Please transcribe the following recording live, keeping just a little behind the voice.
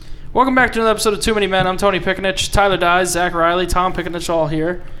Welcome back to another episode of Too Many Men. I'm Tony Pickenich, Tyler Dyes, Zach Riley, Tom Pickenich all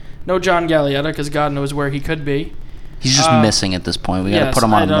here. No John Gallietta, because God knows where he could be. He's just missing at this point. We got to put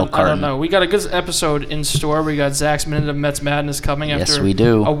him on a milk carton. I don't know. We got a good episode in store. We got Zach's Minute of Mets Madness coming after we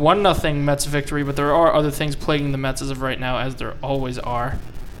do. A 1-0 Mets victory, but there are other things plaguing the Mets as of right now, as there always are.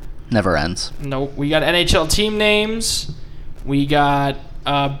 Never ends. Nope. We got NHL team names. We got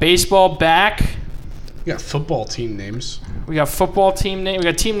baseball back. We got football team names. We got football team names.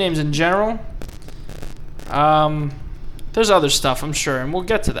 We got team names in general. There's other stuff, I'm sure, and we'll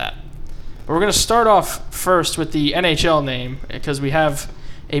get to that. But we're going to start off first with the NHL name, because we have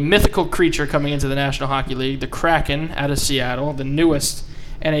a mythical creature coming into the National Hockey League, the Kraken out of Seattle, the newest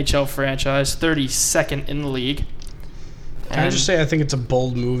NHL franchise, 32nd in the league. Can I just say I think it's a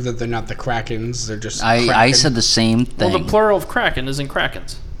bold move that they're not the Krakens, they're just I said the same thing. Well, the plural of Kraken isn't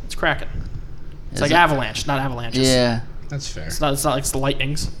Krakens. It's Kraken. It's like avalanche, not avalanches. Yeah. That's fair. It's not like it's the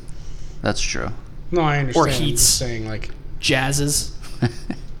Lightnings. That's true. No, I understand. Or Heats. I'm just saying, like... Jazzes.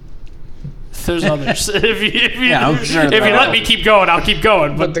 There's others. if you sure let me keep going, I'll keep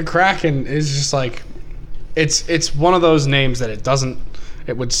going. But the Kraken is just like... It's one of those names that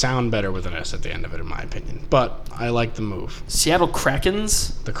it would sound better with an S at the end of it, in my opinion. But I like the move. Seattle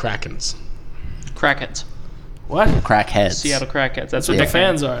Krakens? The Krakens. Crackheads. What? Crackheads. Seattle Crackheads. That's what the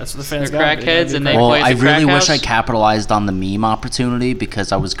fans are. That's what the fans They're crackheads and they Well, play I really wish I house. capitalized on the meme opportunity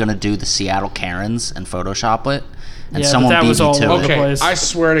because I was going to do the Seattle Karens and Photoshop it. And someone that beat was me all to over it. the Okay, place. I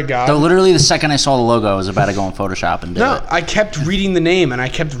swear to God. So literally the second I saw the logo, I was about to go on Photoshop and do No, it. I kept reading the name, and I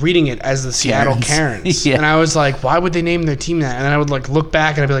kept reading it as the Seattle Karens. Yeah. And I was like, why would they name their team that? And then I would like look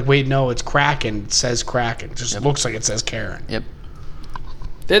back, and I'd be like, wait, no, it's Kraken. It says Kraken. It just looks like it says Karen. Yep.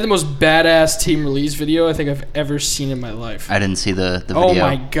 They had the most badass team release video I think I've ever seen in my life. I didn't see the video. Oh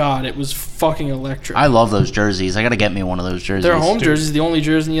my God, it was fucking electric. I love those jerseys. I got to get me one of those jerseys. Their home jersey is the only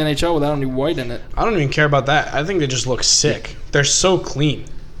jersey in the NHL without any white in it. I don't even care about that. I think they just look sick. They're so clean.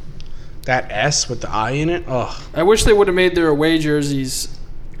 That S with the I in it, ugh. I wish they would have made their away jerseys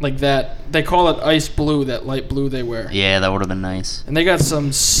like that. They call it ice blue, that light blue they wear. Yeah, that would have been nice. And they got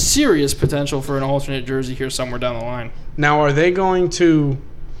some serious potential for an alternate jersey here somewhere down the line. Now, are they going to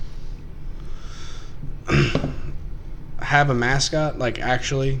have a mascot, like,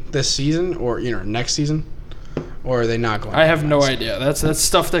 actually this season or, next season? Or are they not going to? I have no idea. That's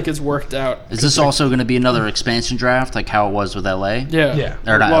stuff that gets worked out. Is this also going to be another expansion draft, like how it was with LA? Yeah. Yeah.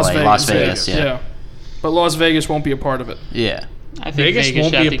 Or not LA, Las Vegas, yeah. But Las Vegas won't be a part of it. Yeah. I think Vegas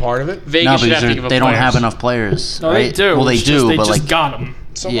won't be a part of it? Vegas No, should have to because give up they don't players. have enough players, No, right? they do. Well, they It's do, just, they but just like, got them.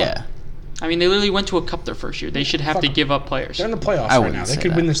 So yeah. I mean, they literally went to a cup their first year. They should have to give up players. They're in the playoffs I right wouldn't now. They say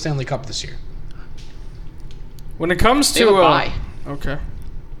could that. win the Stanley Cup this year. When it comes They to have a bye. okay.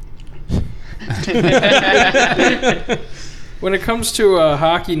 When it comes to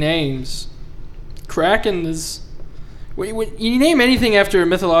hockey names, Kraken is. When you name anything after a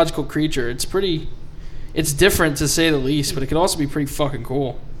mythological creature, it's different to say the least, but it could also be pretty fucking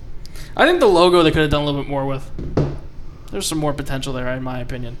cool. I think the logo they could have done a little bit more with. There's some more potential there, in my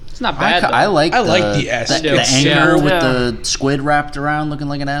opinion. It's not bad, I like I like the S. The It's anchor so- with Yeah. the squid wrapped around looking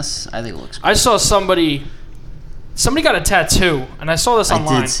like an S. I think it looks cool. I saw somebody got a tattoo, and I saw this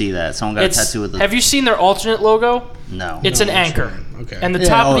online. I did see that. Someone got a tattoo with the... Have you seen their alternate logo? No. It's an anchor. Okay. And the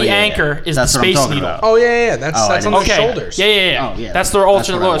top of the yeah, anchor yeah. is That's the what I'm Space talking Needle. about. Oh, yeah. That's Oh, I on didn't- the Okay. shoulders. Yeah. Oh, yeah. That's their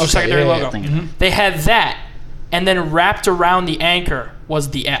alternate what I logo. was It's secondary yeah, logo. thinking. They had that, and then wrapped around the anchor was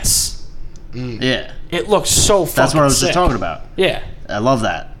the S. Yeah. It looks so fucking That's what I was sick. just talking about. Yeah. I love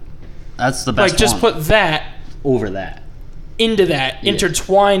that. That's the best Like, just one. put that over that. into that,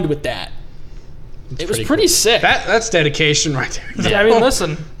 intertwined with that. It was pretty cool. sick. That's dedication right there. I mean,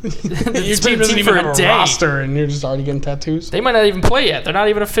 listen. Your It's team been doesn't a team even for have a a day. roster, and you're just already getting tattoos. They might not even play yet. They're not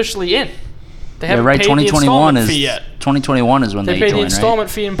even officially in. They Yeah, haven't right. paid the 2021 installment is fee yet. 2021 is when They they paid join, the installment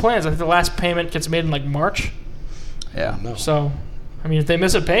fee and plans. I think the last payment gets made in like March. right? Yeah. No. So, I mean, if they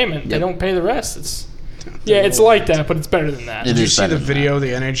miss a payment, they Yep. don't pay the rest. It's like that, but it's better than that. It Did you is see better the than video the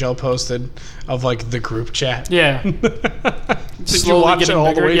NHL posted of like the group chat? Yeah. Did you Slowly watch it getting all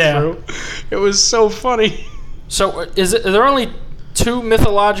the bigger, way yeah. through? It was so funny. So, are there only 2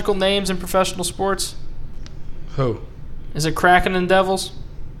 mythological names in professional sports? Who? Is it Kraken and Devils?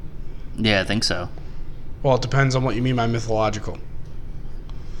 Yeah, I think so. Well, it depends on what you mean by mythological.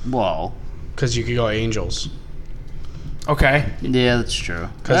 Well, Because you could go angels. Okay. yeah, that's true.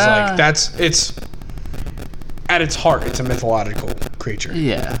 Because it's at its heart, it's a mythological creature.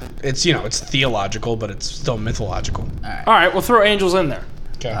 Yeah. It's it's theological, but it's still mythological. All right, we'll throw angels in there.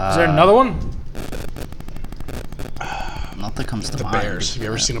 Okay. Is there another one? Not that comes to the mind. bears. Have you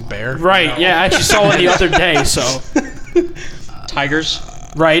ever seen a bear? Right. No. Yeah, I actually saw one the other day. So Tigers.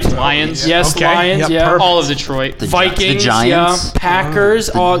 Right. Lions. Yes, Okay, Lions. yep, Yeah. perfect. All of Detroit. The Vikings. Giants. Yeah. Packers.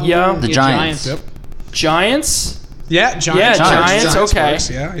 All. Yeah. The Yeah, Giants. Yep. Giants. Yeah, Giants. Yeah, Giants, okay. works.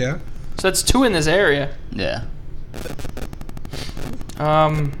 Yeah, yeah. So that's 2 in this area. Yeah.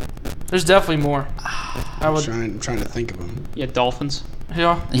 There's definitely more. I would. I'm trying to think of them. Yeah, Dolphins.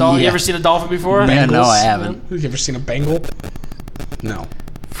 Yeah. You Yeah. ever seen a dolphin before? Man, no, I Bengals. haven't. Have you ever seen a Bengal? No.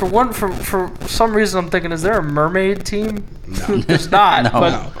 For some reason, I'm thinking, is there a mermaid team? No. There's not. No. But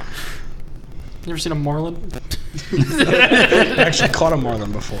No. you ever seen a marlin? I actually caught a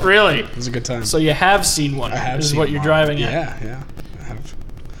marlin before. Really? It was a good time. So you have seen one. I have Is seen what a you're marlin. driving at. Yeah, yeah. I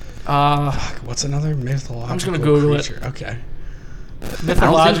have. What's What's another mythological I'm just gonna Google it. creature? Okay. I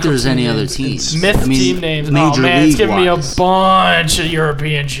don't think there's any other teams. myth I mean, team names? Oh Major man, it's League giving me a wise. bunch of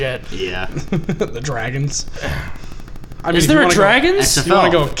European shit. Yeah. The Dragons. I mean, Is if you there a wanna Dragons? Go, if you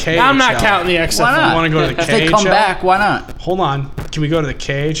want to go KHL. I'm not counting the XFL. Why not? You want to go to the If KHL? they come back, why not? Hold on. Can we go to the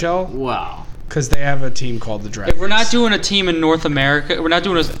KHL? Wow. Because they have a team called the Dragons. If we're not doing a team in North America, we're not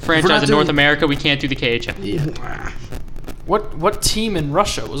doing a franchise in doing- North America, we can't do the KHL. Yeah. What team in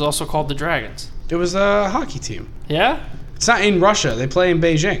Russia was also called the Dragons? It was a hockey team. Yeah. It's not in Russia. They play in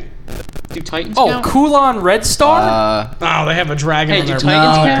Beijing. Do Titans Oh, count? Coulon Red Star. Oh, they have a dragon Hey, on do their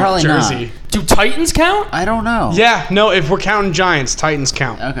Titans No, count? probably jersey. Do Titans count? I don't know. Yeah, no, if we're counting Giants, Titans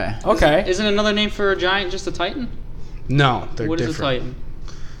count. Okay. Okay. Isn't another name for a giant just a Titan? No, they're What is different. a Titan?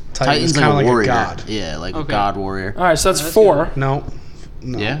 Titan's kind of like a warrior. god. Yeah, like a Okay. god warrior. All right, so that's That's 4. No.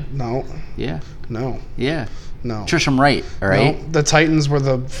 No. Yeah. No. Yeah. No. Yeah. No. Trish, I'm right. All right. No, the Titans were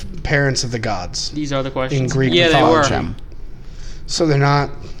the parents of the gods. These are the questions. In Greek yeah, mythology. they were. So they're not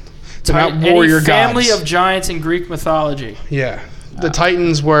Any warrior family gods. of giants in Greek mythology. Yeah. The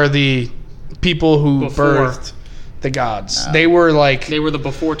Titans were the people who Before. birthed the gods. They were like They were the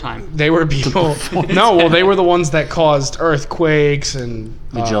before time. they were people. No, well, they were the ones that caused earthquakes and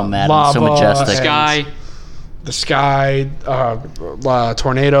Joe Madden, lava, so majestic. and Sky. the sky,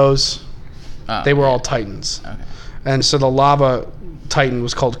 tornadoes. Oh, They were yeah. all titans. Okay. And so the lava titan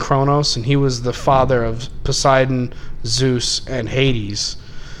was called Kronos, and he was the father of Poseidon, Zeus, and Hades.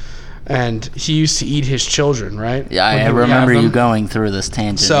 And he used to eat his children, right? Yeah, When I he would remember have you them. going through this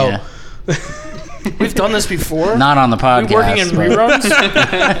tangent. So, yeah. We've done this before. Not on the podcast. We working in but-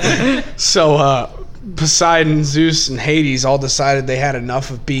 reruns. so Poseidon, Zeus, and Hades all decided they had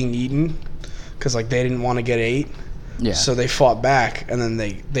enough of being eaten because like they didn't want to get ate. Yeah. So they fought back, and then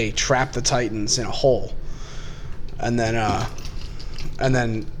they trapped the Titans in a hole, and then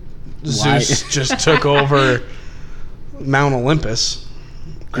Why? Zeus just took over Mount Olympus.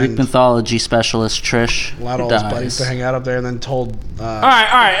 Greek and mythology specialist Trish allowed all his dies. buddies to hang out up there, and then told. all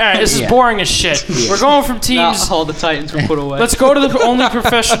right. This is Yeah. boring as shit. We're going from teams. Not all the Titans were put away. Let's go to the only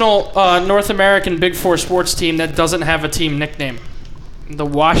professional North American Big Four sports team that doesn't have a team nickname. The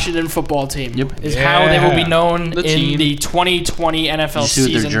Washington football team is how they will be Yeah. known The in team. the 2020 NFL You see what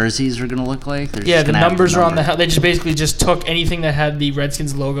their season. jerseys are going to look like? They're Yeah, just the gonna have numbers are on the. number. They just basically just took anything that had the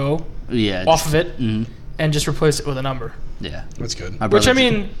Redskins logo Yeah. off of it Mhm. and just replaced it with a number. Yeah. That's good. My Which I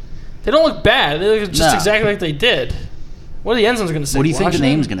brother- mean, they don't look bad. They look just No. exactly like they did. What are the end zones going to say? What do you think the Washington?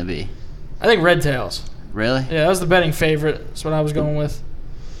 name's going to be? I think Red Tails. Really? Yeah, that was the betting favorite. That's what I was going with.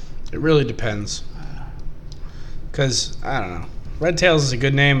 It really depends. Because I don't know. Red Tails is a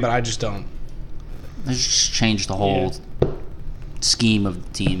good name, but I just don't. They just changed the whole scheme of the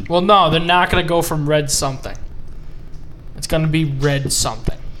team. Well, no, they're not going to go from Red something. It's going to be Red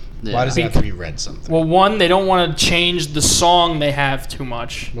something. Yeah. Why does it have to be red something? Well, one, they don't want to change the song they have too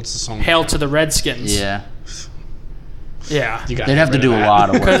much. What's the song? Hail to the Redskins. Yeah. Yeah. You gotta They'd get have to rid do of a that. lot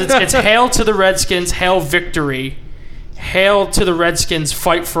of Because work. it's Hail to the Redskins, Hail Victory, Hail to the Redskins,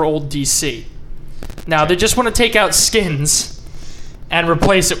 Fight for Old DC. Now, they just want to take out skins and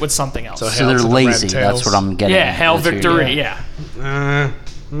replace it with something else. So So Hail they're to the lazy. Red That's Tails. what I'm getting yeah, at. Hail That's what you're Victory, getting yeah.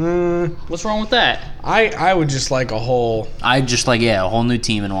 What's wrong with that? I would just like a whole at. I just like, a whole new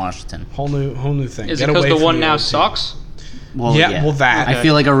team in Washington. new thing. Is Get it because away the from one now old team. sucks? Well, Yeah, well, that. I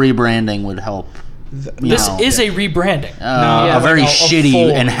feel like a rebranding would help. This is a rebranding. Yeah, a very like a shitty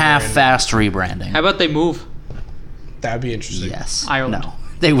full and rebranding. half-fast rebranding. How about they move? That'd be interesting. Yes. Ireland. No,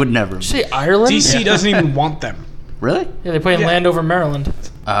 they would never. Did you say Ireland? DC doesn't even want them. Really? Yeah, they play in Yeah. Landover, Maryland.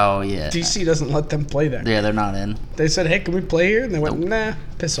 Oh yeah. DC doesn't let them play there. Yeah, they're not in. They said, "Hey, can we play here?" And they went, "Nah,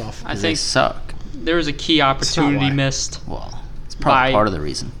 piss off." I They think suck. there was a key opportunity why. missed Well, it's probably By- part of the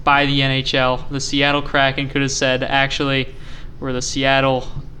reason. by the NHL. The Seattle Kraken could have said, actually, we're the Seattle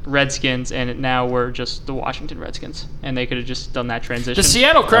Redskins, and now we're just the Washington Redskins. And they could have just done that transition. The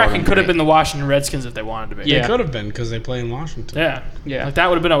Seattle Kraken been could have great. been the Washington Redskins if they wanted to be. Yeah. They could have been because they play in Washington. Yeah. Yeah. Like that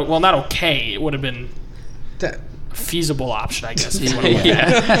would have been, well, not okay. It would have been, That, feasible option, I guess. If you want to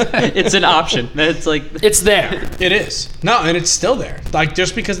Yeah, it's an option. It's like It's there. It is. No, and it's still there. Like,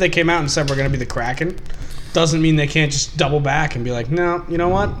 just because they came out and said we're going to be the Kraken doesn't mean they can't just double back and be like, no, you know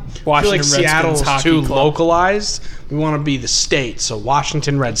what? I feel Washington like Seattle's Redskins Hockey too Club. localized. We want to be the state, so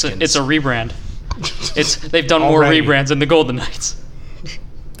Washington Redskins. it's a rebrand. They've done more Already. rebrands than the Golden Knights.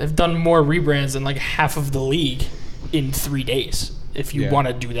 They've done more rebrands than like half of the league in 3 days. If you Yeah. want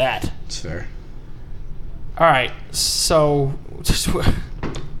to do that. It's fair. All right, so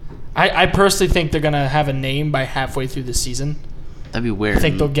I personally think they're gonna have a name by halfway through the season. That'd be weird. I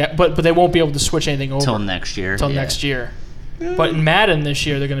think they'll get, but they won't be able to switch anything over Till next year. until yeah. next year. But in Madden this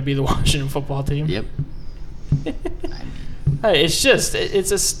year, they're gonna be the Washington football team. Yep. Hey, it's just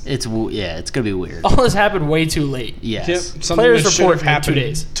It's gonna be weird. all this happened way too late. Yes. Yep. Something Players that should report have in 2 happened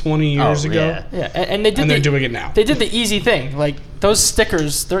days. 20 years ago. Yeah. Yeah, and they did. And they're doing it now. They did the easy thing, like those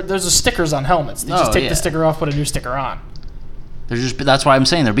stickers. Those are stickers on helmets. They just Oh, take yeah. the sticker off, put a new sticker on. That's why I'm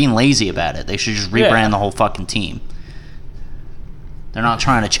saying they're being lazy about it. They should just rebrand Yeah. the whole fucking team. They're not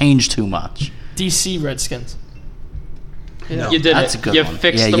trying to change too much. DC Redskins. Yeah. You did That's it. a good You one.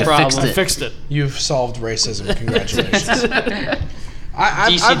 fixed Yeah, the you problem. fixed I it. fixed it. You've solved racism. Congratulations.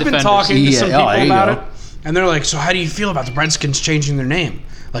 I've DC been defenders. talking to Yeah, some oh, people there you about go. it, and they're like, so how do you feel about the Redskins changing their name?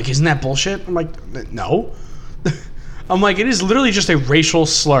 Like, isn't that bullshit? I'm like, no. I'm like, it is literally just a racial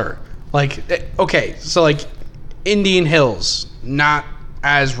slur. Like, okay, so like, Indian Hills, not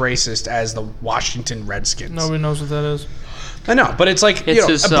as racist as the Washington Redskins. Nobody knows what that is. I know, but it's like, It's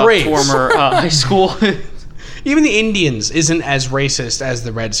his a Braves. former high school. Even the Indians isn't as racist as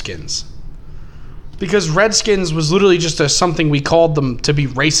the Redskins. Because Redskins was literally just something we called them to be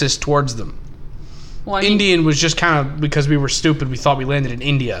racist towards them. Well, I mean, Indian was just kind of because we were stupid. We thought we landed in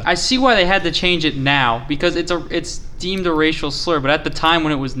India. I see why they had to change it now because it's deemed a racial slur. But at the time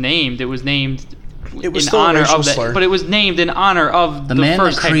when it was named It was in still a honor racial of the. slur. But it was named in honor of The the man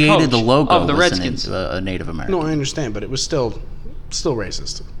first that head coach created the logo of the was Redskins. a Native American. No, I understand, but it was still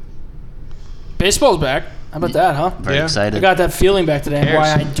racist. Baseball's back. How about that, huh? Very Yeah. I excited. got that feeling back today. Cares.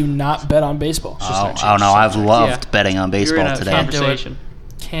 Why I do not bet on baseball. Oh no, I've loved Yeah. betting on You're in baseball a today. conversation.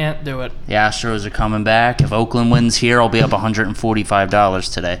 Can't do it. The Astros are coming back. If Oakland wins here, I'll be up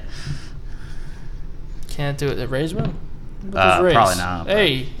 $145 today. Can't do it. The Rays win? How about those Rays? Probably not, but-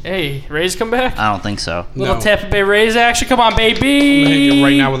 Hey, Rays come back? I don't think so. Little No. Tampa Bay Rays action. Come on, baby. I'm gonna hit you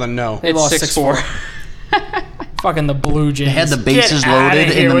right now with a no. They It's lost 6-4. 6-4. Fucking the Blue Jays. They had the bases Get outta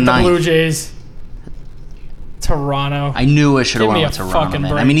loaded in here the with ninth. the Blue Jays. Toronto. I knew I should have Give went me with a Toronto, fucking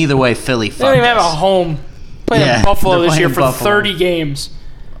man. I break. mean, either way, Philly They don't fucked even have a us. home. Playing Yeah, in Buffalo they're this year playing for Buffalo. 30 games.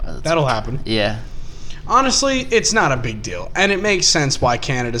 That'll happen. Yeah. Honestly, it's not a big deal, and it makes sense why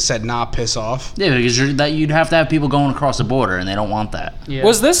Canada said, "Nah, piss off." Yeah, because you'd have to have people going across the border, and they don't want that. Yeah.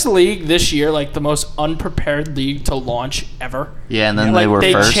 Was this league this year like the most unprepared league to launch ever? Yeah, and then Like they were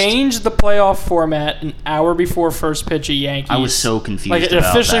first. changed the playoff format an hour before first pitch of Yankees. I was so confused Like it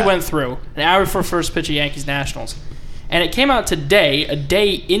about officially that. went through an hour before first pitch of Yankees Nationals, and it came out today, a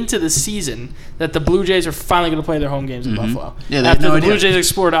day into the season, that the Blue Jays are finally going to play their home games in Buffalo. Mm-hmm. Yeah, they had after no the idea. Blue Jays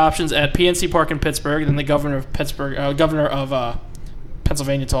explored options at PNC Park in Pittsburgh, then the governor of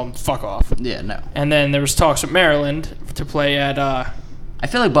Pennsylvania told them fuck off, Yeah, no. and then there was talks with Maryland to play at I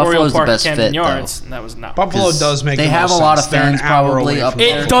feel like Oriole Buffalo's the Park at best Camden fit, Yards, though. and that was no. Buffalo 'Cause does make they the have most a lot sense. of They're an fans hour probably away up from there.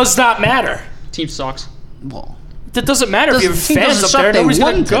 It Buffalo. does not matter. Team sucks. Well, It doesn't matter if you have the team fans doesn't up suck. there. They Nobody's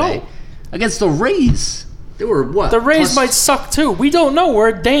won going to go. today against the Rays. They were what? The Rays plus- might suck too. We don't know. We're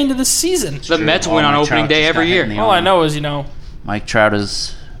a day into the season. The Mets win on Mike opening Trout day just every got hit year. in the All I arm. know is, Mike Trout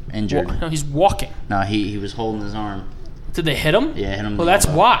is injured. no, he's walking. No, he was holding his arm. Did they hit him? Yeah, hit him in Well, the that's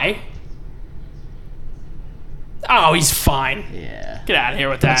elbow. why. Oh, he's fine. Yeah. Get out of here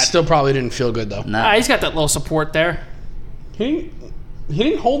with that. Still probably didn't feel good though. No. He's got that little support there. He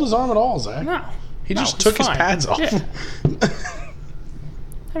didn't hold his arm at all, Zach. No. He No, just he's took his fine. pads off. Yeah.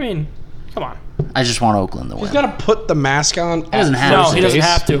 I mean, come on. I just want Oakland to win. He's got to put the mask on. doesn't have No, to. he doesn't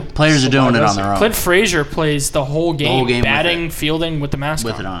have to. Players are doing it on their own. Clint Frazier plays the whole game, game with batting, it. fielding with the mask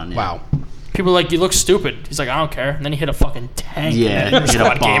With on. it on. Yeah. Wow. People are like, you look stupid. He's like, I don't care. And then he hit a fucking tank Yeah, in that he hit a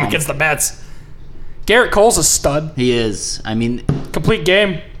squad game bomb. against the Mets. Garrett Cole's a stud. He is. I mean, Complete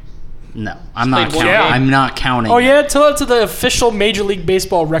game. no, I'm not played one counting. game. I'm not counting. Oh, yeah? Tell it to the official Major League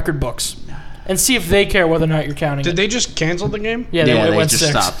Baseball record books and see if they care whether or not you're counting Did it. they just cancel the game? Yeah, Yeah, it they went just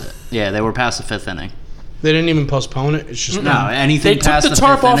 6. stopped it. Yeah, they were past the fifth inning. They didn't even postpone it. It's just No, anything They took past the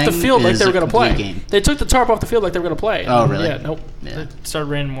tarp fifth off the inning field like is they were a going to complete play. Game. They took the tarp off the field like they were going to play. Oh, really? Yeah, nope. Yeah. They started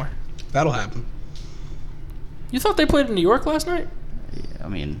raining more. that'll happen. You thought they played in New York last night? I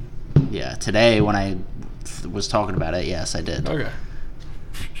mean, yeah. Today when I was talking about it, yes, I did. Okay.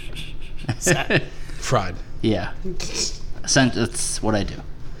 Sad. Fried. Yeah. That's what I do.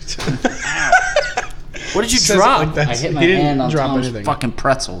 What did you Says it drop? like that. I hit my He didn't hand on drop Tom's anything. fucking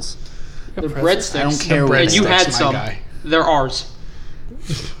pretzels. The breadsticks. I don't care what And you breadsticks, had my some. guy. They're ours.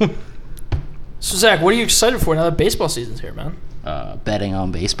 So Zach, what are you excited for now that baseball season's here, man? Betting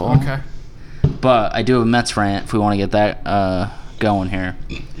on baseball. Okay. But I do have a Mets rant if we want to get that going here.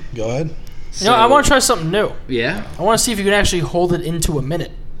 Go ahead. I want to try something new. Yeah? I want to see if you can actually hold it into a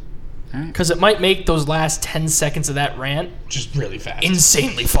minute. Alright. Because it might make those last 10 seconds of that rant Just really fast.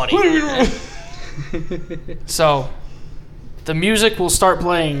 insanely funny. So, the music will start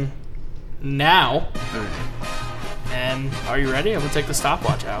playing now. And are you ready? I'm going to take the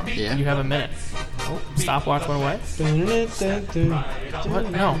stopwatch out. Yeah. You have a minute. Oh, stopwatch went away?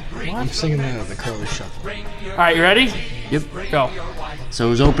 What? No. I'm What? singing the Curly Shuffle. All right, you ready? Yep. Go. So it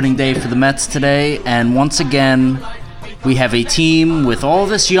was opening day for the Mets today, and once again, we have a team with all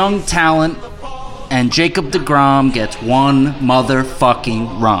this young talent, and Jacob deGrom gets one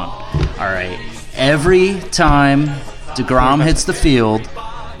motherfucking run. All right. Every time deGrom hits the field,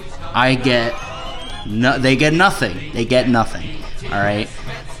 they get nothing. They get nothing. All right.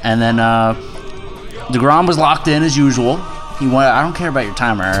 And then deGrom was locked in as usual. I don't care about your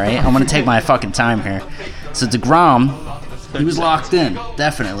timer, all right? I'm going to take my fucking time here. So deGrom, he was locked in,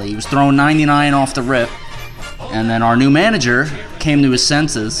 definitely. He was throwing 99 off the rip. And then our new manager came to his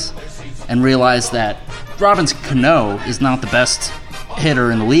senses and realized that Robinson Cano is not the best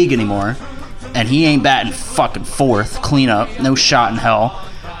hitter in the league anymore. And he ain't batting fucking fourth. Clean up. No shot in hell.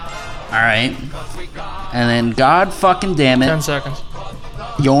 All right. And then, God fucking damn it, 10 seconds.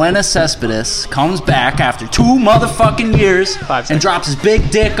 Yoenis Cespedes comes back after 2 motherfucking years 5 and seconds. drops his big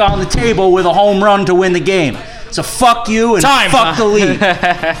dick on the table with a home run to win the game. So fuck you and Time. fuck the league.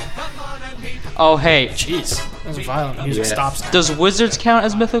 Oh, hey. Jeez. That was violent. Music Yeah. stops now. Does Wizards count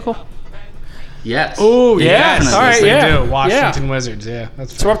as mythical? Yes. Oh, Yeah, yes. all right, yes, they yeah. do. Washington Wizards, yeah.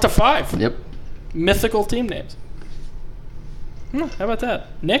 That's So we're up to 5. Yep. Mythical team names. How about that?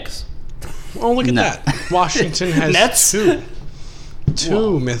 Knicks? Oh, look at No. that. Washington has Nets?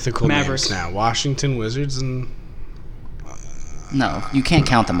 two mythical Mavericks. names now. Washington Wizards and No, you can't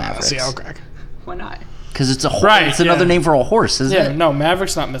count the Mavericks. Seattle Crack. Why not? Because it's a horse. Right, It's another yeah. name for a horse, isn't Yeah, it? no,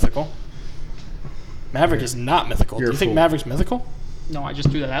 Maverick's not mythical. Maverick is not mythical. Do You're you a think fool. Maverick's mythical? No, I just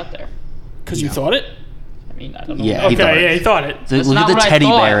threw that out there. Because you thought it? I mean, I don't know. Yeah, he thought Okay, it. yeah, he thought it. Look not at the what I teddy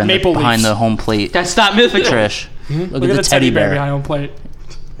thought. bear in Maple behind Leafs. the home plate. That's not mythical. Trish. Look at the teddy bear behind home plate.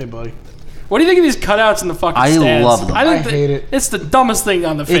 Hey, buddy. What do you think of these cutouts in the fucking I stands? love them. I hate it. It's the dumbest thing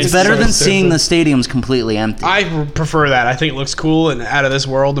on the face. It's better of the than earth. seeing the stadiums completely empty. I prefer that. I think it looks cool and out of this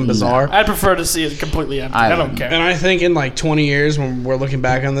world and bizarre. I'd prefer to see it completely empty. I I don't wouldn't. care. And I think in like 20 years, when we're looking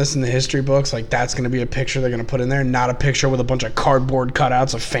back on this in the history books, like that's going to be a picture they're going to put in there, not a picture with a bunch of cardboard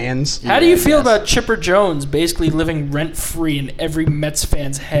cutouts of fans. How do you Yeah, I feel guess. about Chipper Jones basically living rent-free in every Mets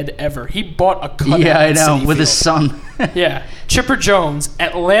fan's head ever? He bought a cutout Yeah, I at know. Citi With his Field. son. Yeah, Chipper Jones,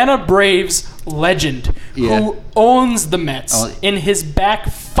 Atlanta Braves legend, Yeah. who owns the Mets, Oh. in his back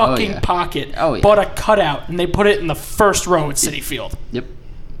fucking yeah. pocket, Oh, yeah. bought a cutout, and they put it in the first row at Citi Field. Yep.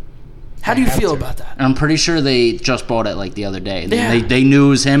 How do you have feel to. about that? And I'm pretty sure they just bought it like the other day. Yeah. They knew it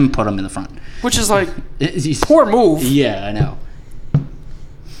was him, put him in the front. Which is like, He's- poor move. Yeah, I know.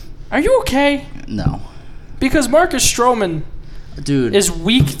 Are you okay? No. Because Marcus Stroman Dude. is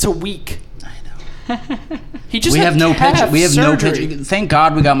week to week. He just we had have no calf pitch. We have surgery. no pitch. Thank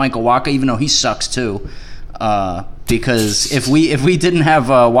God we got Michael Wacha, even though he sucks too. Because if we didn't have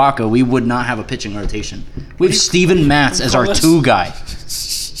Wacha, we would not have a pitching rotation. We have Steven Matz as our call this? 2 guy.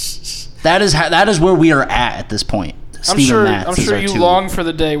 That is where we are at this point. I'm Steven sure. Matz I'm is sure our you 2. long for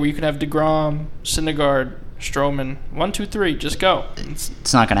the day where you can have DeGrom, Syndergaard, Stroman. 1, 2, 3. Just go.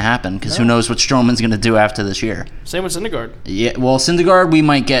 It's not going to happen because who knows what Stroman's going to do after this year. Same with Syndergaard Yeah, well, Syndergaard we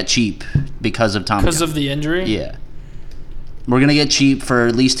might get cheap because of Tom. because of the injury. Yeah. We're going to get cheap for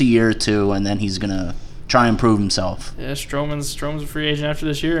at least a year or 2, and then he's going to try and prove himself. Yeah, Stroman's a free agent after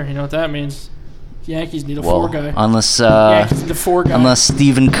this year. You know what that means? Yankees need a Well, 4 guy. unless Yankees need a 4 guy. unless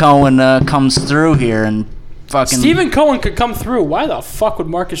Stephen Cohen comes through here and fucking Stephen Cohen could come through. Why the fuck would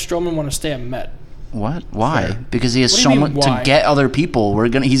Marcus Stroman want to stay a Met? What? Why? Fair. Because he has What do so you much mean, to why? get other people.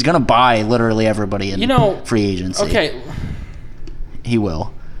 He's gonna buy literally everybody in You know, free agency. Okay, He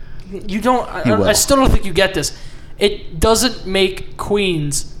will. you don't. will. I still don't think you get this. It doesn't make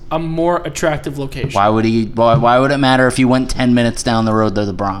Queens a more attractive location. Why would he? Why would it matter if he went 10 minutes down the road to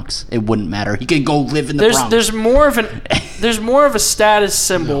the Bronx? It wouldn't matter. He could go live in the Bronx. There's more of a status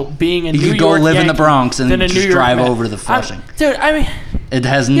symbol being a He New could go York live in the Yankee Bronx and than a just New York drive Met. over to the Flushing. Dude, I mean, It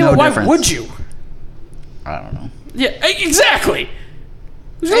has yeah, no but why difference. would you? I don't know. Yeah, exactly.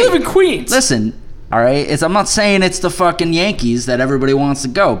 Who's gonna live in Queens? Listen, All right, I'm not saying it's the fucking Yankees that everybody wants to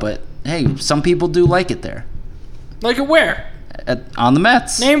go, but hey, some people do like it there. Like it where? On the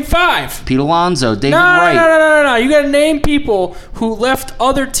Mets. Name 5. Pete Alonso, David No, Wright. no. You got to name people who left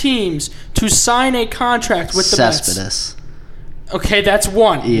other teams to sign a contract with the Mets. Cespedes. Okay, that's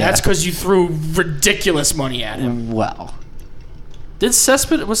one. Yeah. That's because you threw ridiculous money at him. Well, Was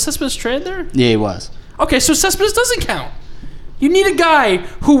Cespedes traded there? yeah, he was. Okay, so Cespedes doesn't count. You need a guy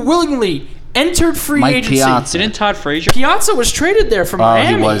who willingly entered free Mike agency. Piazza. Didn't Todd Frazier? Piazza was traded there from Oh,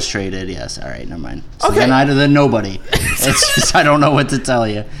 Miami. he was traded. Yes. All right. Never mind. So Okay. then nobody. It's just I don't know what to tell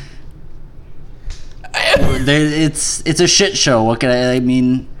you. It's a shit show. What can I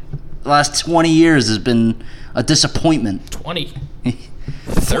mean? The last 20 years has been a disappointment 20.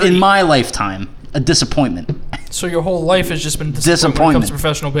 in my lifetime. A disappointment. So your whole life has just been Disappointment. when it comes to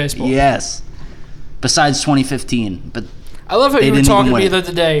professional baseball. Yes. Besides 2015, but I love how They you were didn't talking to even me win the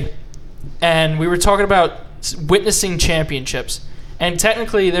other day, and we were talking about witnessing championships. And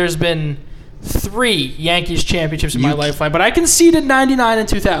technically, there's been 3 Yankees championships in my lifeline, but I conceded 99 and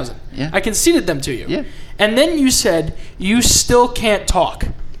 2000. Yeah. I conceded them to you. Yeah. And then you said you still can't talk.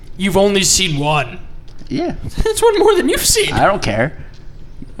 You've only seen 1. yeah, That's one more than you've seen. I don't care.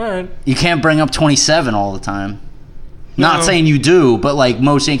 All right. You can't bring up 27 all the time. Not No. saying you do, but like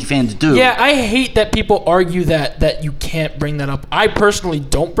most Yankee fans do. Yeah, I hate that people argue that you can't bring that up. I personally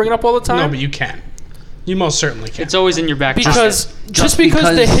don't bring it up all the time. No, but you can. You most certainly can. It's always in your back pocket. Because Just because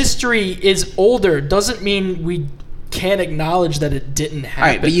the because- history is older doesn't mean we can't acknowledge that it didn't happen. All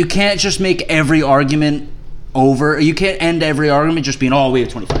right, but you can't just make every argument over. You can't end every argument just being, we have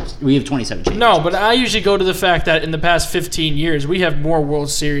 25. We have 27 championships. No, but I usually go to the fact that in the past 15 years we have more World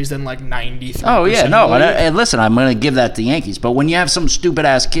Series than like 93. Oh, yeah, no. And listen, I'm going to give that to Yankees. But when you have some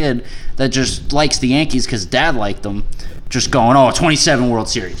stupid-ass kid that just likes the Yankees because dad liked them, just going, 27 World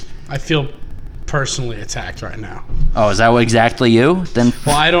Series. I feel personally attacked right now. Oh, is that exactly you? Then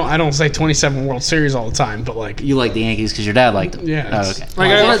Well, I don't say 27 World Series all the time, but like you like the Yankees because your dad liked them. yeah. Oh, it's- okay.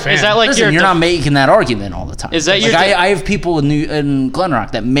 Like, I'm a I- fan. is that like Listen, your you're not making that argument all the time. Is that like your I have people in Glen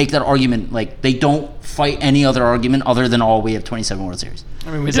Rock that make that argument like they don't fight any other argument other than we have 27 World Series.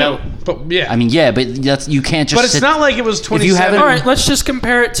 I mean, we Is do. that But yeah, I mean, yeah, but that's you can't just. but it's not like it was 27. haven't- All right, let's just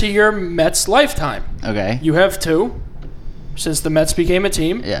compare it to your Mets lifetime. Okay. You have 2 since the Mets became a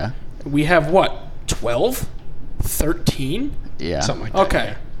team. Yeah. We have what? 12? 13? Yeah. something like that.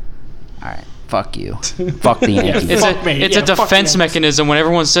 Okay. All right. Fuck you. Fuck the Yankees. It's Fuck me. It's Yeah, a fuck defense the Yankees. mechanism when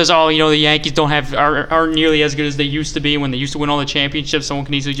everyone says, the Yankees aren't nearly as good as they used to be when they used to win all the championships. Someone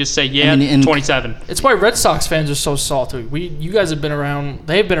can easily just say, I mean, in- 27. It's why Red Sox fans are so salty. You guys have been around.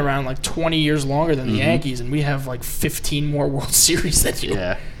 They've been around like 20 years longer than the Yankees, and we have like 15 more World Series than you.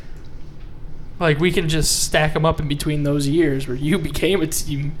 Yeah. Like we can just stack them up in between those years where you became a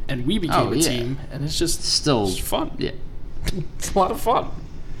team and we became a yeah. team, and it's just Still. it's fun. Yeah. It's a lot of fun.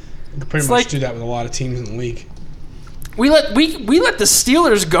 You can pretty It's much like- do that with a lot of teams in the league. We let the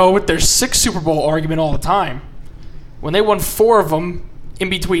Steelers go with their 6 Super Bowl argument all the time, when they won 4 of them in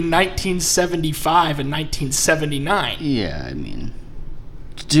between 1975 and 1979. Yeah. I mean,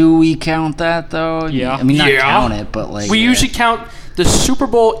 do we count that though? Yeah. I mean, not Yeah. count it, but like We yeah. usually count the Super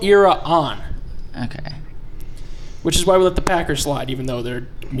Bowl era on, Okay. which is why we let the Packers slide, even though they're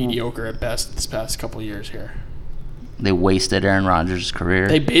mediocre at best this past couple of years here. They wasted Aaron Rodgers' career.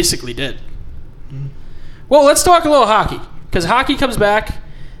 They basically did. Well, let's talk a little hockey, because hockey comes back,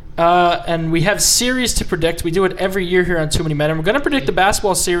 and we have series to predict. We do it every year here on Too Many Men, and we're going to predict the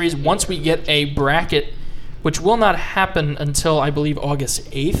basketball series once we get a bracket, which will not happen until, I believe, August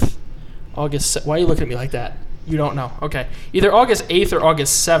 8th. Why are you looking at me like that? You don't know. Okay. Either August 8th or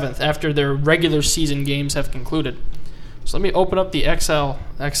August 7th, after their regular season games have concluded. So let me open up the Microsoft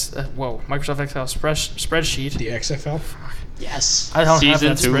Excel spreadsheet. The XFL. Yes. I don't Season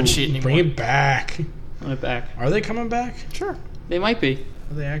have that 2. spreadsheet anymore. Bring it back. Run it back. Are they coming back? Sure. They might be.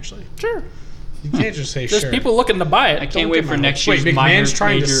 Are they actually? Sure. You can't just say There's sure. people looking to buy it. I can't Don't wait get for my next hopes. year's Wait, minor McMahon's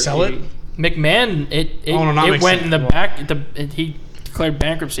trying to major sell it? McMahon, Oh, no, not it went McMahon. in the back. He declared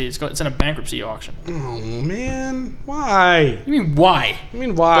bankruptcy. It's in a bankruptcy auction. Oh man, why? You mean why? I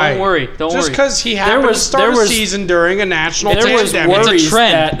mean, why? Don't worry. Don't Just worry. because he happened to start a season during a national There was pandemic. It's a worries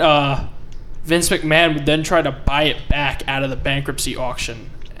trend. that Vince McMahon would then try to buy it back out of the bankruptcy auction,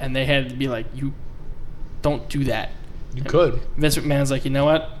 and they had to be like, "You don't do that." You could. Vince McMahon's like, "You know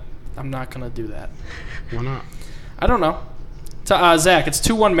what? I'm not gonna do that." Why not? I don't know. So, Zach, it's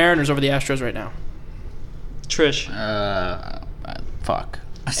 2-1 Mariners over the Astros right now. Trish. Fuck.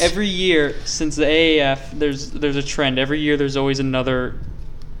 Every year since the AAF, there's a trend. Every year there's always another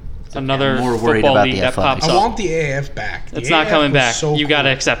another I'm more worried football about league the that athletics. pops I up. want the AAF back. The It's not AAF coming was back. so You got to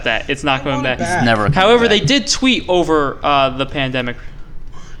cool. accept that. It's not coming want it back. back. Never. coming However, back. they did tweet over the pandemic.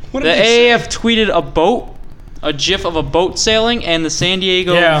 What The did they say? AAF tweeted a boat, a GIF of a boat sailing, and the San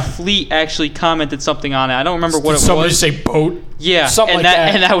Diego Yeah. Fleet actually commented something on it. I don't remember what Did it somebody was. say boat? Yeah, something and like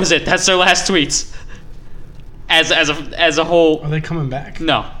that. and that was it. That's their last tweets. As a whole, Are they coming back?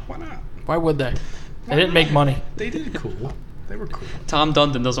 no. Why not? Why would they? They didn't make money. They did cool. They were cool. Tom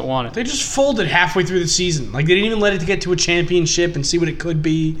Dundon doesn't want it. They just folded halfway through the season. Like, they didn't even let it get to a championship and see what it could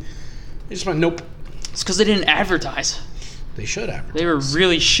be. They just went, nope. It's because they didn't advertise. They should have. They were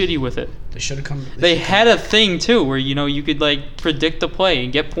really shitty with it. They should have come. They had a thing too where you could like predict the play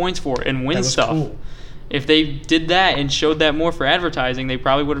and get points for it and win That was stuff. cool. If they did that and showed that more for advertising, they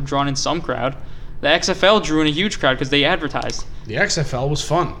probably would have drawn in some crowd. The XFL drew in a huge crowd because they advertised. The XFL was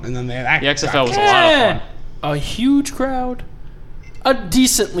fun, and then they The XFL was a lot of fun. A huge crowd. A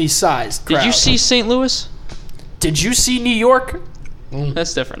decently sized crowd. Did you see St. Louis? Did you see New York?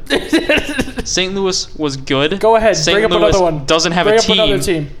 That's different. St. Louis was good. Go ahead. St. Bring up Louis another one. doesn't have Bring a up team. another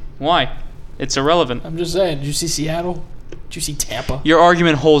team. Why? It's irrelevant. I'm just saying. Did you see Seattle? Did you see Tampa? Your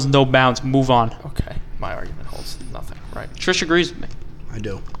argument holds no bounds. Move on. Okay. My argument holds nothing. Right. Trish agrees with me. I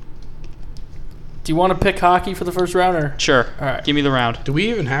do. Do you want to pick hockey for the first round, or Sure. All right. Give me the round. Do we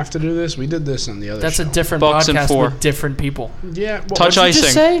even have to do this? We did this on the other that's show. a different Bucks and podcast 4. with different people? Yeah. Well, Touch Did you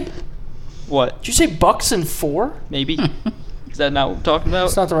just icing. say? What? Did you say Bucks and 4? Maybe. Is that not what we're talking about?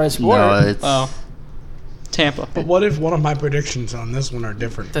 That's not the right sport. No, it's Oh. Tampa. But what if one of my predictions on this one are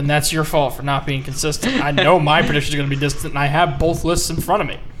different? Then that's your fault for not being consistent. I know my predictions are going to be distant, and I have both lists in front of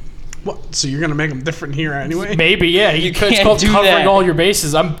me. What? So you're gonna make them different here anyway? Maybe, yeah. It's can't called do covering that. all your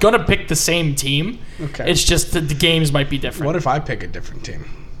bases. I'm going to pick the same team. Okay. It's just that the games might be different. What if I pick a different team?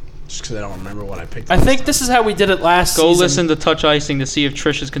 Just because I don't remember what I picked. I think this is how we did it last Go season. listen to Touch Icing to see if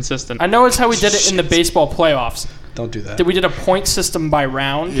Trish is consistent. I know it's how we did it in the baseball playoffs. Don't do that. That we did a point system by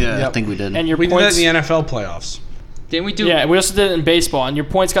round. yeah, I Yep. think we did. And your we did points. that in the NFL playoffs. Didn't we do? Yeah, we also did it in baseball, and your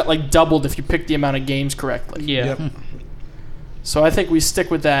points got like doubled if you picked the amount of games correctly. Yeah. Yep. So I think we stick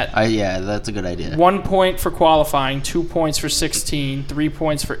with that. Yeah, that's a good idea. 1 point for qualifying, 2 points for 16, 3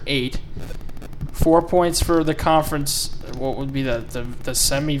 points for 8, 4 points for the conference. What would be the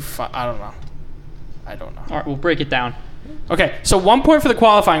semi? I don't know. All right, we'll break it down. Okay, so 1 point for the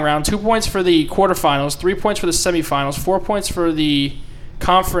qualifying round, 2 points for the quarterfinals, 3 points for the semifinals, 4 points for the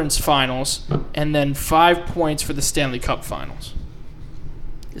conference finals, and then 5 points for the Stanley Cup finals.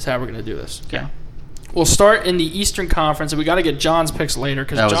 Is how we're gonna do this. Okay. We'll start in the Eastern Conference, and we got to get John's picks later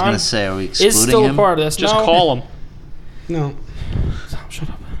because I was John going to say, are we excluding is still him? a part of this. Just No. call him. No. Shut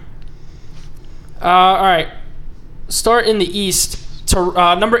up. All right. Start in the East.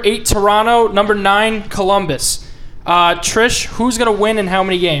 Number 8, Toronto. Number 9, Columbus. Trish, who's going to win in how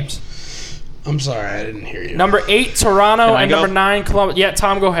many games? I'm sorry, I didn't hear you. Number 8, Toronto, Can I and go? number 9, Columbus. Yeah,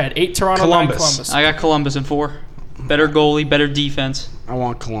 Tom, go ahead. 8, Toronto, Columbus. 9, Columbus. I got Columbus in 4. Better goalie, better defense. I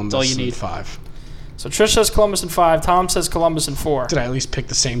want Columbus all you in need. 5. So Trish says Columbus in 5. Tom says Columbus in 4. Did I at least pick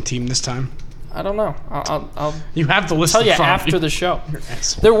the same team this time? I don't know. I'll You have the list tell in you front of after the show.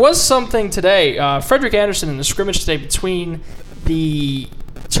 asshole. There was something today. Frederick Anderson in the scrimmage today between the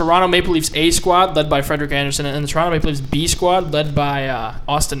Toronto Maple Leafs A squad, led by Frederick Anderson, and the Toronto Maple Leafs B squad, led by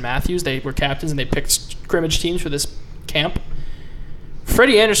Austin Matthews. They were captains, and they picked scrimmage teams for this camp.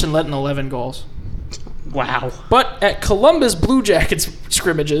 Freddie Anderson led in 11 goals. Wow. But at Columbus Blue Jackets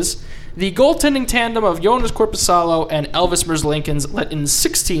scrimmages, the goaltending tandem of Jonas Korpisalo and Elvis Merzlikins let in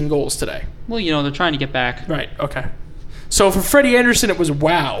 16 goals today. Well, they're trying to get back. Right, okay. So for Freddie Anderson, it was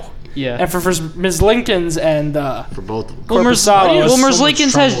wow. Yeah. And for Merzlikins and For both of them. Well, Korpisalo, so much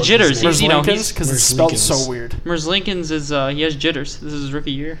Merzlikins trouble has with jitters. his name. He's, Merzlikins, because it's spelled so Merzlikins. weird. Merzlikins is he has jitters. This is his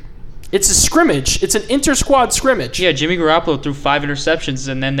rookie year. It's a scrimmage. It's an inter-squad scrimmage. Yeah, Jimmy Garoppolo threw 5 interceptions,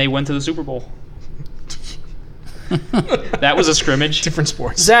 and then they went to the Super Bowl. That was a scrimmage. Different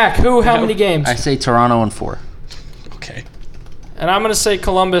sports. Zach, how many games? I say Toronto in 4. Okay. And I'm going to say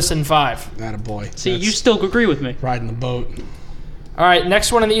Columbus in 5. Not a boy. See, you still agree with me. riding the boat. All right,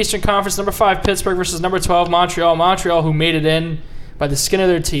 next one in the Eastern Conference, number 5, Pittsburgh versus number 12, Montreal. Montreal, who made it in by the skin of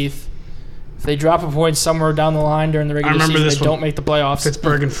their teeth. If they drop a point somewhere down the line during the regular remember season, this they one. don't make the playoffs.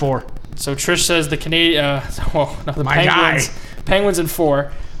 Pittsburgh in 4. So Trish says the the My Penguins. guy. Penguins in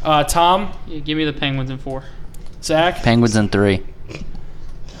 4. Tom, Yeah, give me the Penguins in 4. Zach. Penguins in 3.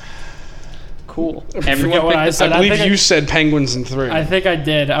 Cool. forget what I picked said. I believe think you said Penguins in 3. I think I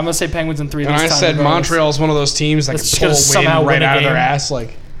did. I'm gonna say Penguins in 3 and this I time. said regardless. Montreal's one of those teams that That's can just pull gonna a somehow win right win a out of their game. ass.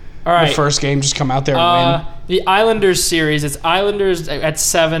 Like All right. the first game, just come out there and win. The Islanders series. It's Islanders at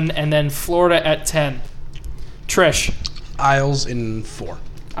 7, and then Florida at 10. Trish. Isles in 4.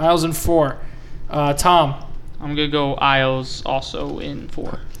 Isles in 4. Tom, I'm going to go Isles also in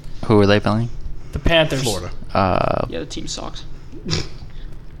 4. Who are they playing? the Panthers. Florida. Yeah, the team sucks.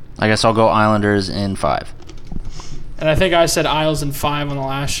 I guess I'll go Islanders in 5. And I think I said Isles in 5 on the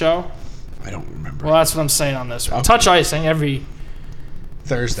last show. I don't remember. Well, that's what I'm saying on this one. Okay. Touch icing every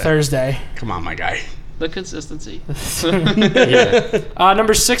Thursday. Thursday. Come on, my guy. The consistency.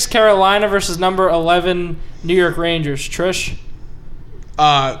 Number 6, Carolina versus number 11, New York Rangers. Trish,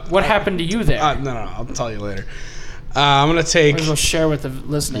 what happened to you there? No, I'll tell you later. I'm gonna take. Might as well share with the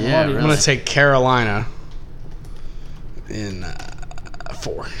listening Yeah, audience. I'm gonna take Carolina in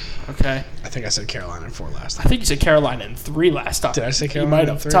 4. Okay. I think I said Carolina in 4 last I time. think you said Carolina in 3 last time. Did I say You Carolina might in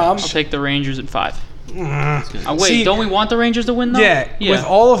have. 3? Tom? I'll take the Rangers in 5. Uh, Wait, See- don't we want the Rangers to win, though? Yeah, with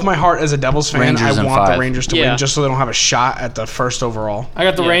all of my heart as a Devils fan, Rangers I in want 5. the Rangers to Yeah. win just so they don't have a shot at the first overall. I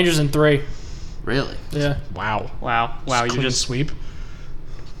got the Yeah. Rangers in 3. Really? Yeah. Wow. Wow, you Clean just sweep.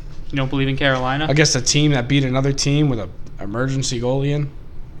 you don't believe in Carolina? I guess the team that beat another team with a emergency goalie in.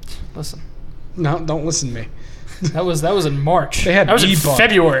 Listen, No, don't listen to me. that was in March. They had that was in E-bug.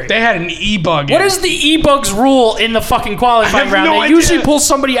 February. They had an e-bug. What is the e-bugs rule in the fucking qualifying I have round? no They idea. usually pull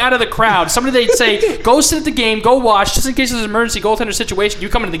somebody out of the crowd. Somebody they'd say, go sit at the game, go watch, just in case there's an emergency goaltender situation, you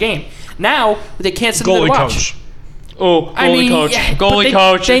come into the game. Now, they can't sit there goalie to watch. coach? Oh, goalie coach. yeah, but Goalie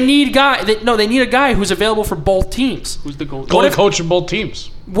coach. They need they need a guy who's available for both teams. Who's the goalie? Goalie if- coach of both teams.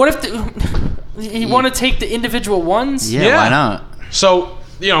 What if you want to take the individual ones? Yeah, Yeah. why not? So,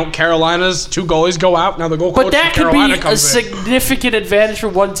 Carolina's 2 goalies go out. Now the goal coach But that from could Carolina be a comes in. significant advantage for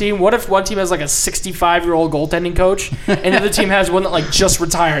one team. What if one team has like a 65-year-old goaltending coach, and the other team has one that like just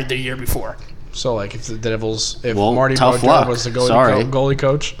retired the year before? So, like, if the Devils, if Well, Marty tough Brodeur luck. was the Sorry. goalie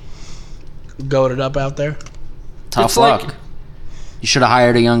coach, goated up out there, Tough It's like- luck. You should have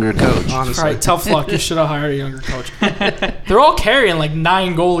hired a younger coach. honestly. All right, tough luck. You should have hired a younger coach. They're all carrying like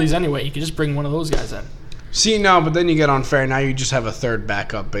 9 goalies anyway. You could just bring one of those guys in. See, no, but then you get unfair. Now you just have a third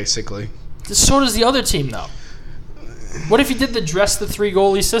backup, basically. So does the other team, though. What if you did the dress the 3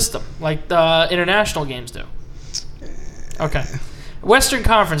 goalie system like the international games do? Okay. Western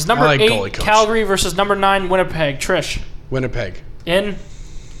Conference, number I like 8, goalie coach. Calgary versus number 9, Winnipeg. Trish, Winnipeg, in.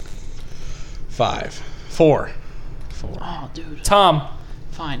 5. 4. Oh, dude. Tom,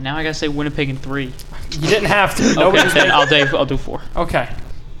 Fine. Now I gotta say Winnipeg in 3. you didn't have to. Nobody Okay, was then making- I'll do 4. Okay.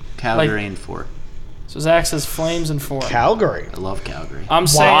 Calgary in 4. So Zach says Flames in 4. Calgary. I love Calgary. I'm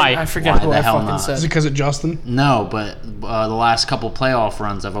saying Why? I forget Why who the I hell fucking not? Is it said. because of Justin? No, but the last couple playoff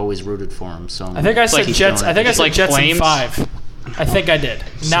runs, I've always rooted for him. So I think I said like- Jets. I think I It's said like Jets in Flames? 5. I think I did.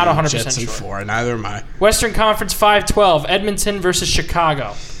 Not 100% Jets in sure. 4. Neither am I. Western Conference 5-12, Edmonton versus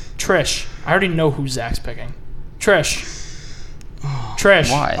Chicago. Trish, I already know who Zach's picking. Trish.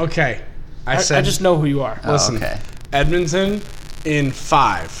 Trish. why? Okay. I I said. just know who you are. Oh, Listen. okay. Edmonton in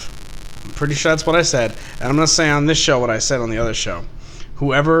 5. I'm pretty sure that's what I said. And I'm going to say on this show what I said on the other show.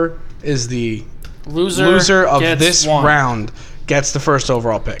 Whoever is the loser of gets this one. round gets the first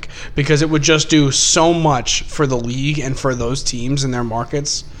overall pick. Because it would just do so much for the league and for those teams and their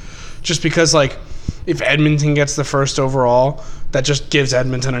markets. Just because, like, if Edmonton gets the first overall, that just gives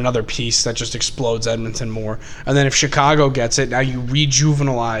Edmonton another piece that just explodes Edmonton more. And then if Chicago gets it, now you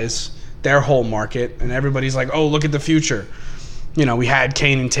rejuvenize their whole market, and everybody's like, oh, look at the future. We had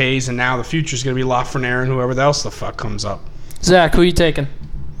Kane and Tays, and now the future's going to be Lafreniere and whoever else the fuck comes up. Zach, who are you taking?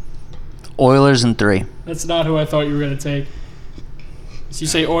 Oilers in 3. That's not who I thought you were going to take. So you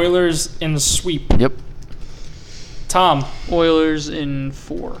say Oilers in the sweep. Yep. Tom, Oilers in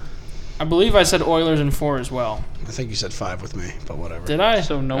 4. I believe I said Oilers in 4 as well. I think you said 5 with me, but whatever. Did I?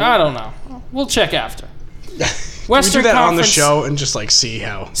 So no- I don't know. We'll check after. We Western do that on the Conference show and just, like, see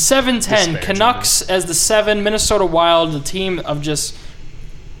how. 7-10, Disparaging Canucks as the 7, Minnesota Wild, the team of just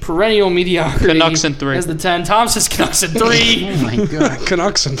perennial mediocrity. Canucks in 3. As the 10. Tom says Canucks in 3. Oh my god.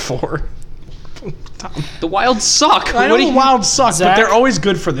 Canucks in 4. The Wild suck. I know What do the you- Wild suck, Zach? but they're always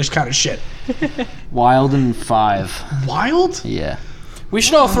good for this kind of shit. Wild in 5. Wild? Yeah. We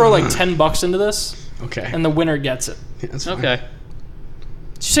should all throw like $10 into this, Okay. and the winner gets it. Yeah, that's fine. Okay.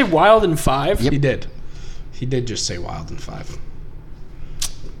 Did you say Wild in 5? Yep. He did. He did just say Wild in 5.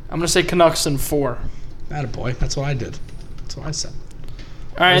 I'm going to say Canucks in 4. Attaboy. That's what I did. That's what I said.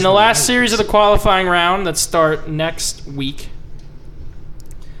 All right, in the last series of the qualifying round that start next week,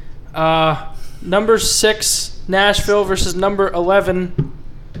 number 6, Nashville versus number 11,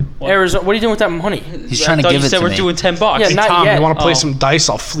 Arizona. What are you doing with that money? He's trying to I thought give you it said to we're me. doing $10. Yeah, not Tom, yet. you want to play Oh. some dice?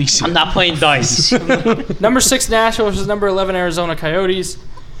 I'll fleece you. I'm not playing dice. Number 6, Nashville versus number 11, Arizona Coyotes.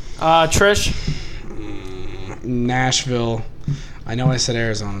 Trish, Nashville. I know I said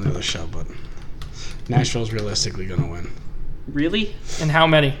Arizona on the other show, but Nashville's realistically going to win. Really? And how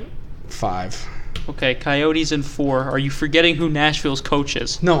many? 5. Okay, Coyotes in 4. Are you forgetting who Nashville's coach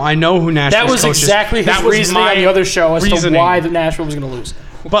is? No, I know who Nashville's That was coach is. exactly his That was reasoning my on the other show as to reasoning. why the Nashville was going to lose.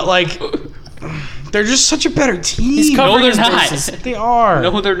 But like, they're just such a better team. He's No, covering they're his not. bases. They are.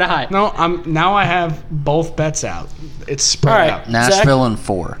 No, they're not. No, now I have both bets out. It's spread All right. out. Nashville in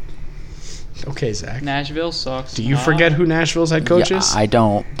 4. Okay, Zach. Nashville sucks. Do you forget who Nashville's head coach is? I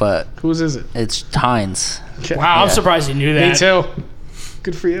don't, but Whose is it? it's Hines. Okay. Wow, I'm surprised you knew that. Me too.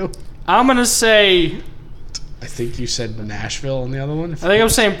 Good for you. I'm going to say, I think you said Nashville on the other one. I think I'm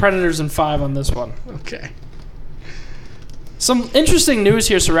saying Predators in 5 on this one. Okay. Some interesting news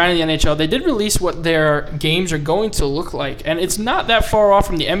here surrounding the NHL. They did release what their games are going to look like, and it's not that far off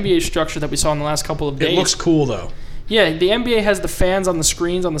from the NBA structure that we saw in the last couple of days. It looks cool though. Yeah, the NBA has the fans on the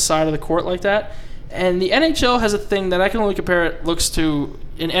screens on the side of the court like that. And the NHL has a thing that I can only compare it looks to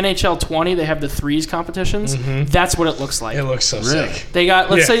in NHL 20, they have the threes competitions. That's what it looks like. It looks so sick. They got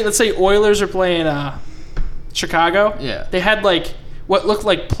let's Yeah. say Oilers are playing Chicago. Yeah. They had like what looked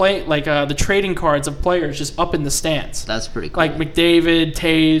like the trading cards of players just up in the stands. That's pretty cool. Like McDavid,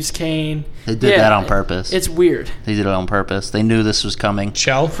 Taves, Kane. They did that on purpose. It's weird. They did it on purpose. They knew this was coming.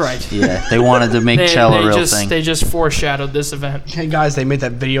 Chell? Right. Yeah, they wanted to make Chell a real thing. They just foreshadowed this event. Hey guys, they made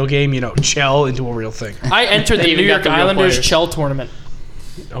that video game, Chell into a real thing. I entered the They New even York got the real Islanders players. Chell tournament.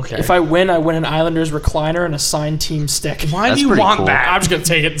 Okay. If I win an Islanders recliner and a signed team stick. Why That's do you pretty want cool. that? I'm just gonna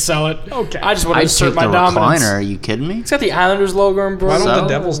take it and sell it. Okay. I just want to I'd assert take my the dominance. recliner. Are you kidding me? It's got the Islanders logo embroidered. Why don't the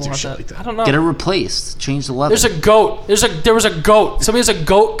Devils I do want shit like that? I don't know. Get it replaced. Change the leather. There's a goat. There was a goat. Somebody has a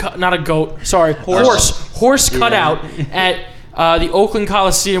goat. Not a goat. Sorry, horse cutout at the Oakland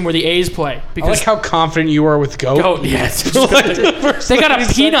Coliseum where the A's play. I Because like how confident you are with goat. goat. Yes. They got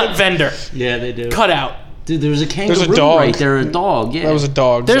a peanut vendor Yeah, they do. cutout. Dude, there's a kangaroo dog. right there. A dog. Yeah. That was a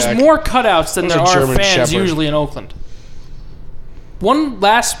dog. There's Zach. more cutouts than That there was a are German fans Shepherd. usually in Oakland. One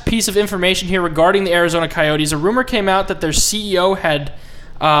last piece of information here regarding the Arizona Coyotes. A rumor came out that their CEO had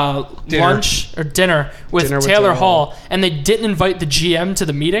lunch or dinner with Dinner with Taylor Taylor Hall, and they didn't invite the GM to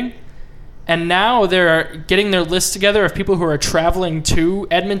the meeting. And now they're getting their list together of people who are traveling to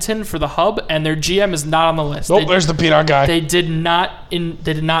Edmonton for the hub, and their GM is not on the list. Nope, there's the peanut guy. They did not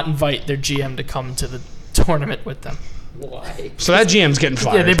invite their GM to come to the tournament with them. Why? So that GM's getting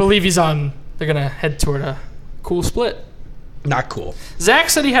fired. Yeah, they believe he's on. They're gonna head toward a cool split. Not cool. Zach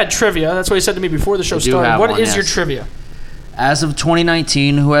said he had trivia. That's what he said to me before the show do started. have What one, is your yes. trivia? As of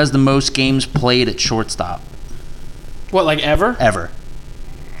 2019, who has the most games played at shortstop What, like ever? ever?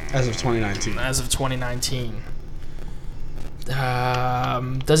 As of 2019. As of 2019.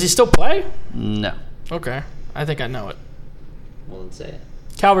 Does he still play? No. Okay, I think I know it. Well, let's say it.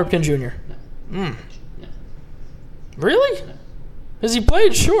 Cal Ripken Jr. No. Really? Has he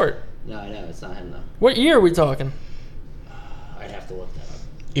played short? No, I know it's not him though. What year are we talking? I'd have to look that up.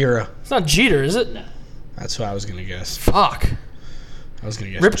 Era. It's not Jeter, is it? No. That's what I was gonna guess. Fuck. I was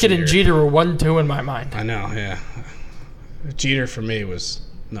gonna guess. Ripken and Jeter were 1-2 in my mind. I know. Yeah. Jeter for me was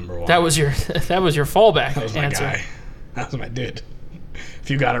number one. That was your fallback That was my answer. guy. That was my dude. If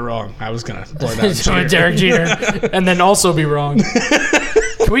you got it wrong, I was gonna blow down So Jeter. Derek Jeter, and then also be wrong.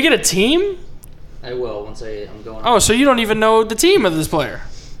 Can we get a team? I will once I'm going. Oh, so you don't even know the team of this player?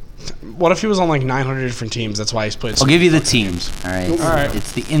 What if he was on like 900 different teams? That's why he's played. I'll give you the teams. All right. All right.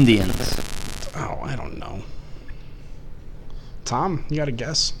 It's the Indians. Oh, I don't know. Tom, you got a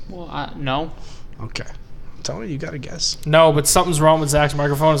guess? Well, no. Okay. Tell me you got a guess. No, but something's wrong with Zach's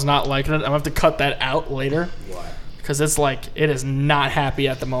microphone. It's not liking it. I'm gonna have to cut that out later. Why? Because it's like, it is not happy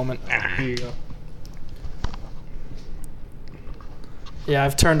at the moment. Here you go. Yeah,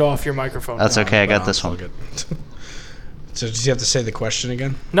 I've turned off your microphone. That's okay. I got Oh, this it's all one. good. So does he have to say the question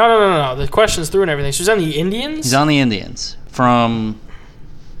again? No. The question's through and everything. So he's on the Indians? He's on the Indians from.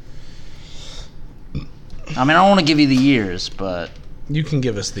 I mean, I don't want to give you the years, but You can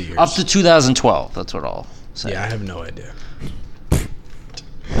give us the years. up to 2012. That's what I'll say. Yeah, I have no idea.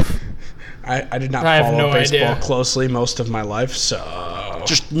 I did not I have follow no baseball idea. closely most of my life, so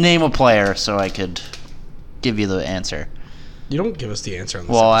Just name a player so I could give you the answer. you don't give us the answer on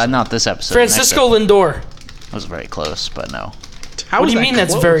this. Well, episode. not this episode. the next Francisco episode. Lindor. was very close, but no. How What is do you that mean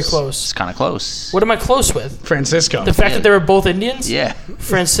that's close? very close? It's kind of close. What am I close with? Francisco. The fact Yeah. that they were both Indians? Yeah.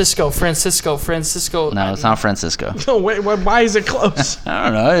 Francisco. No, it's not Francisco. No, wait, why is it close? I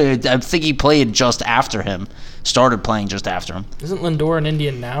don't know. I think he played just after him. Started playing just after him. Isn't Lindor an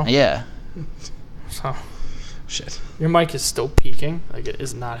Indian now? Yeah. So, Shit. your mic is still peaking. Like, it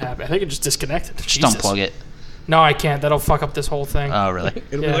is not happening. I think it just disconnected. Just unplug it. No, I can't. That'll fuck up this whole thing. Oh, really?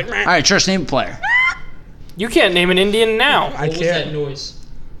 It'll Yeah. be like, All right, Trish, name a player. You can't name an Indian now. I can't. noise?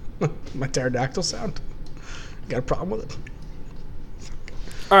 My pterodactyl sound. Got a problem with it?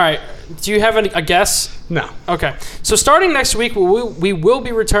 All right. Do you have a guess? No. Okay. So starting next week, we will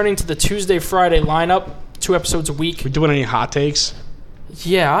be returning to the Tuesday, Friday lineup, 2 episodes a week. We doing any hot takes?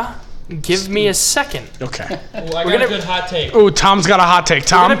 Yeah. Give me a second. Okay. I got a good hot take. Ooh, Tom's got a hot take. We're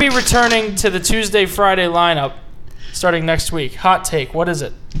Tom. going to be returning to the Tuesday, Friday lineup starting next week. Hot take. What is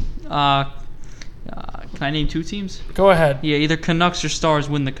it? Can I name 2 teams? Go ahead. Yeah, either Canucks or Stars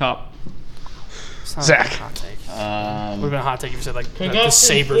win the cup. It's not Zach. a hot take. Would have been a hot take if you said like the Canucks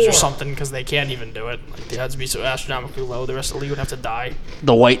Sabres in or 4. something because they can't even do it. Like the odds would be so astronomically low, the rest of the league would have to die.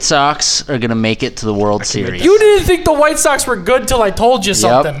 The White Sox are gonna make it to the World Series. You didn't think the White Sox were good till I told you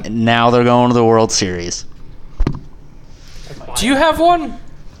something. Yep. Now they're going to the World Series. Do you have one?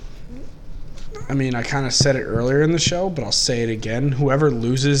 I mean, I kind of said it earlier in the show, but I'll say it again. Whoever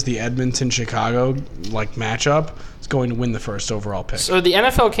loses the Edmonton-Chicago matchup is going to win the first overall pick. So the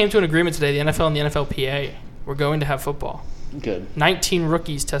NFL came to an agreement today. The NFL and the NFLPA we're going to have football. Good. 19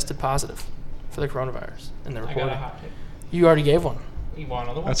 rookies tested positive for the coronavirus in the I got reporting. a hot take. You already gave one. You want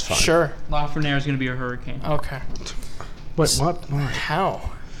another one? That's fine. Sure. Lafreniere is going to be a Hurricane. Okay. Wait, what? All right. How?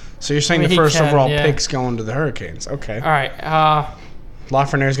 So you're saying I mean, the he first can, overall yeah. pick's going to the Hurricanes? Okay. All right.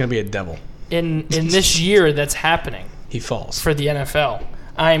 Lafreniere's going to be a devil. In this year that's happening He falls. for the NFL,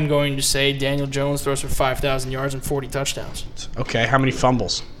 I am going to say Daniel Jones throws for 5,000 yards and 40 touchdowns. Okay, how many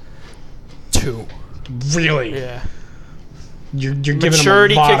fumbles? 2. Really? Yeah. You're giving him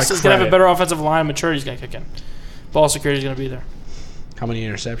Maturity a lot kicks of is going to have a credit. better offensive line. Maturity's going to kick in. Ball security is going to be there. How many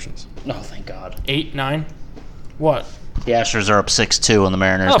interceptions? Oh, thank God. 8, 9. What? The Astros are up 6-2 on the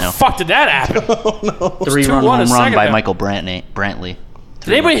Mariners How now. the fuck did that happen? 3-run 2-1 a home run second by ago. Michael Brantley.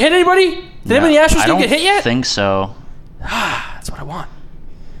 Did anybody hit anybody? Did anybody in the Astros I team don't get hit yet? think so. That's what I want.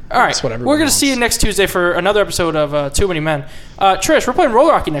 All right, That's what we're everyone going to see you wants. next Tuesday for another episode of Too Many Men. Trish, we're playing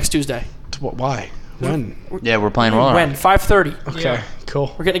roller hockey next Tuesday. Why? When? Yeah, we're playing roller. When? 5:30. Okay, Yeah.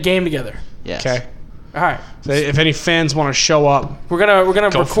 cool. We're getting a game together. Yes. Okay. All right, So if any fans want to show up, we're gonna Go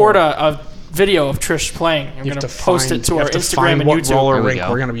record for it. a video of Trish playing. And we're you gonna have to post find, it to you our have to Instagram find and what YouTube. roller There we rink go.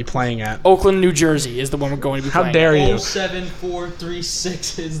 we're going to be playing at. Oakland, New Jersey is the one we're going to be How playing. dare at. you?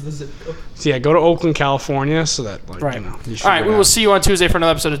 07436 is the zip code. So yeah, go to Oakland, California, so that Right. you should All right, go we will down. see you on Tuesday for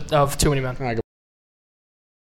another episode of Too Many Men. All right, goodbye.